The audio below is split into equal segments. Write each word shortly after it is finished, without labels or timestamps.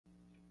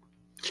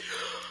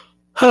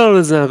Hello,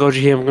 this is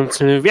Koji here. Welcome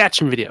to a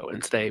reaction video,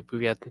 and today we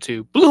react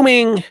to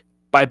Blooming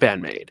by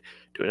Maid.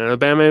 Doing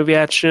another Maid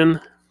reaction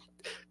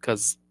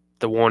because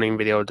the warning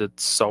video did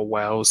so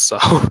well, so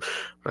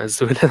let's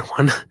do another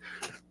one.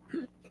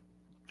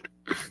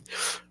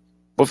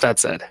 With that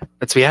said,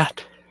 let's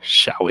react,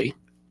 shall we?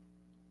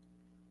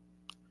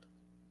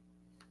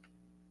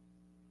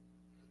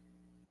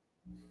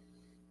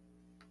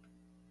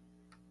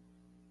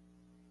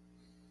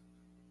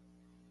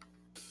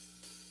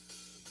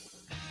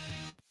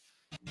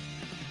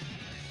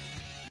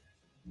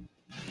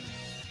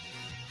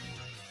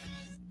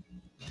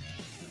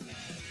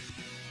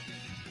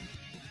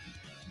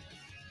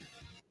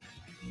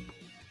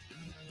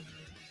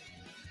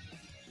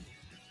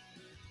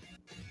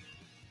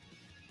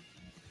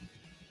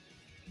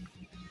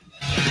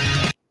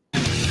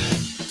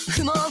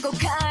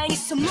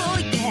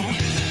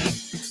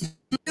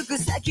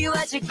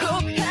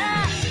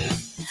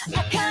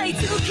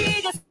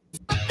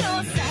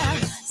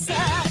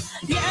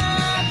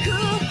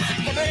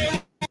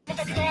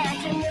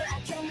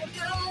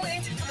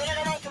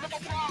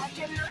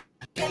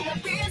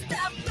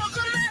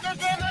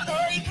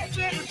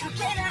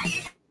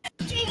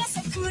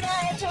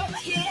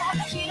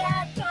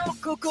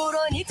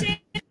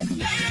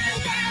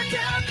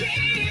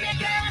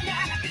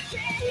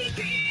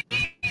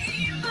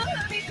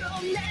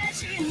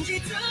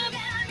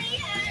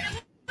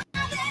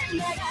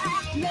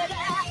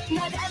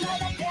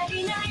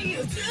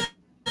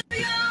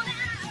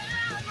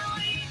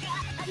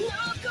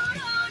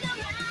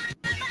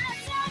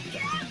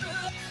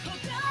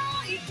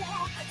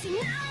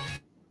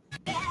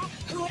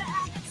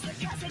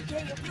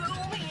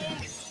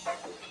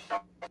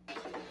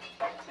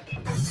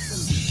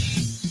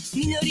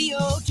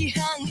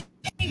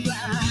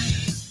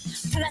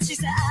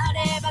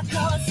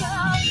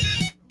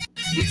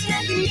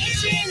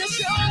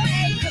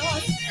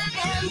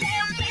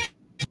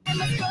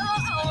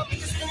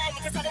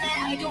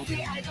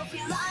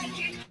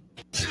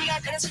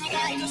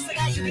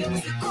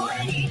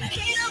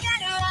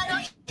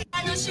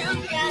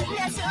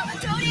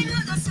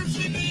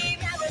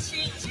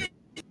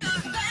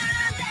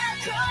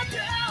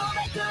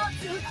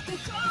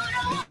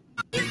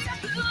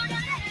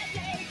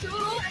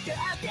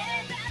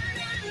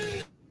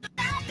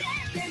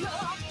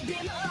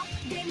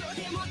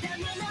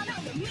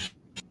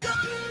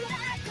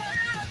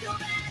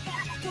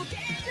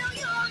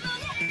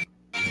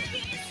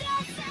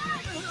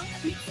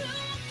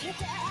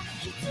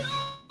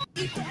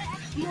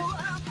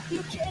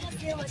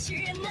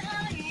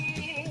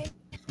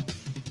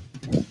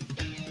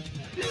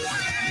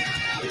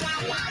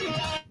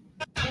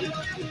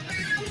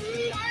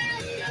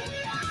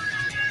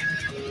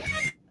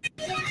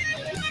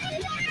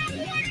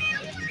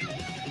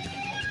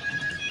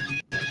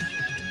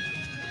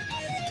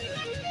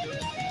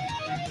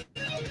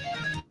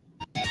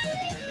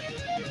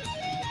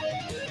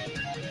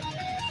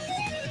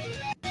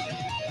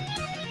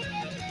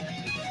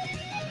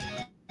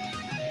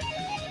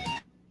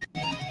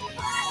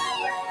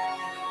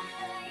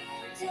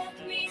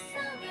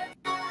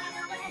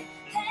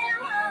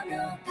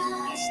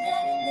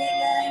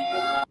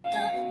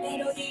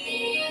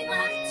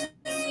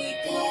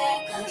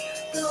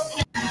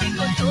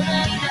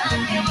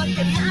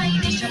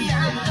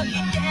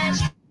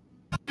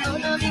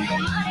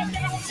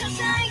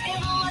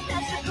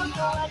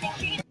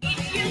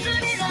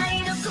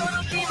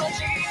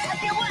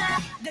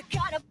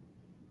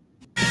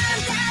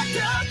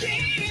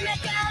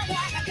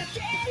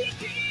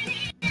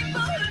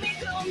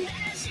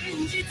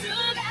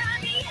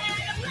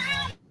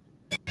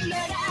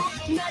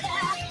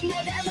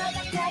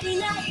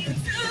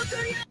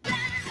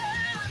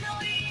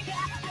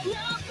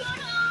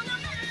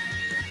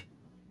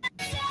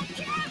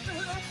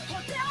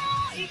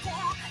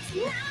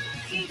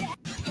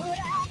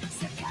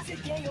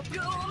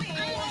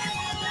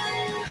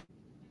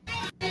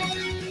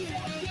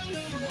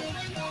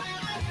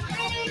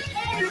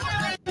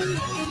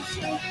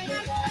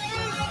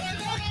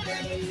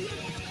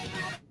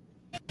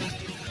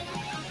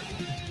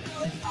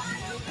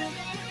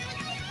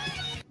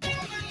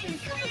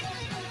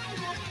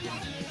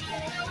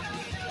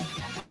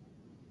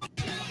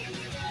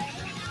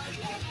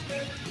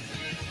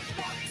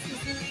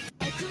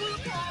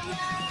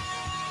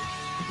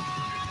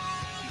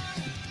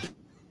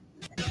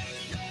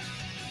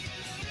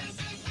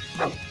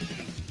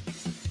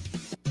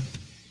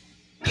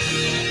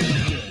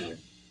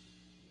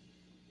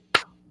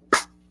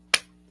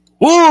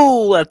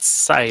 Woo!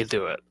 That's how you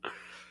do it.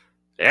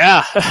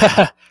 Yeah.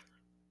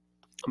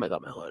 Oh my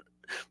god, my hood.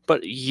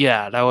 But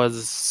yeah, that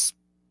was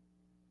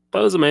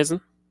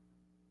amazing.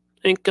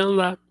 Ain't gonna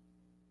lie.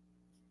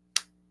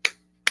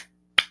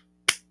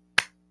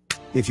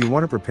 If you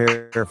want to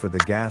prepare for the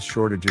gas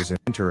shortages in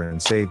winter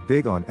and save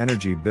big on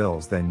energy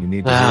bills, then you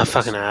need to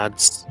fucking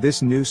ads.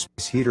 This new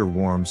space heater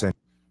warms and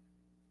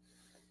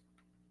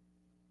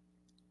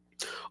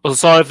Well,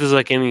 sorry if there's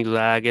like any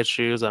lag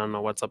issues. I don't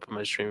know what's up in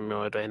my streaming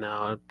mode right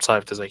now. Sorry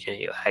if there's like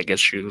any lag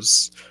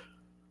issues.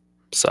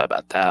 Sorry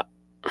about that.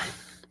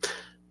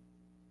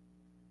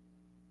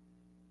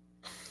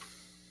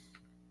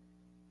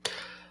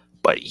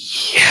 But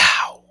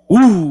yeah,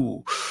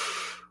 woo,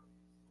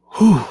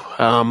 whew.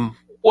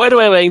 Where do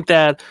I rank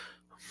that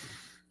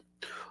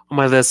on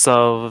my list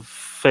of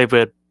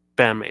favorite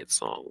bandmate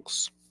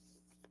songs?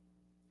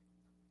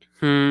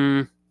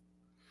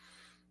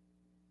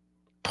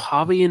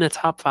 Probably in the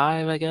top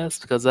 5, I guess,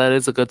 because that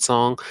is a good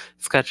song.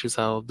 It's catchy,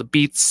 so the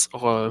beats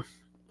are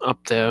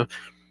up there.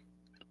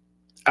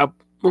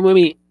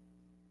 Maybe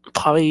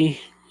probably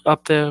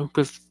up there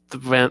with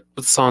the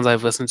songs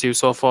I've listened to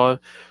so far.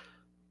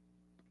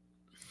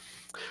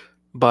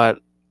 But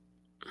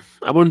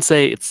I wouldn't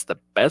say it's the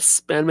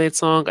best bandmate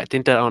song. I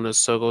think that honor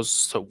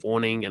circles to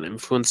Warning and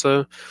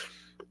Influencer.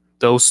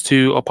 Those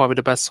two are probably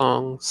the best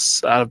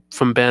songs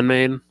from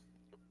bandmate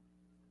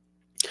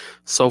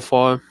so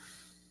far.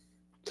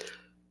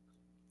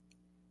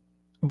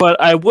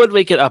 But I would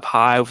rank it up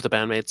high with the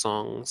bandmate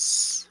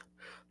songs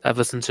that I've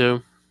listened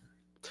to.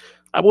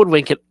 I would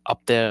rank it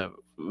up there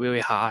really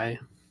high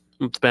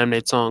with the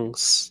bandmate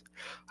songs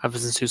I've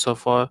listened to so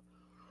far.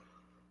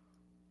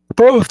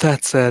 But with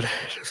that said,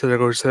 so they're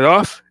going to set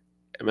off.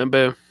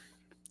 Remember,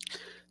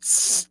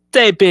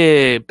 stay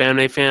big,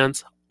 bandmate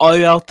fans. Are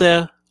you out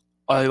there?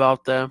 Are you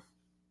out there?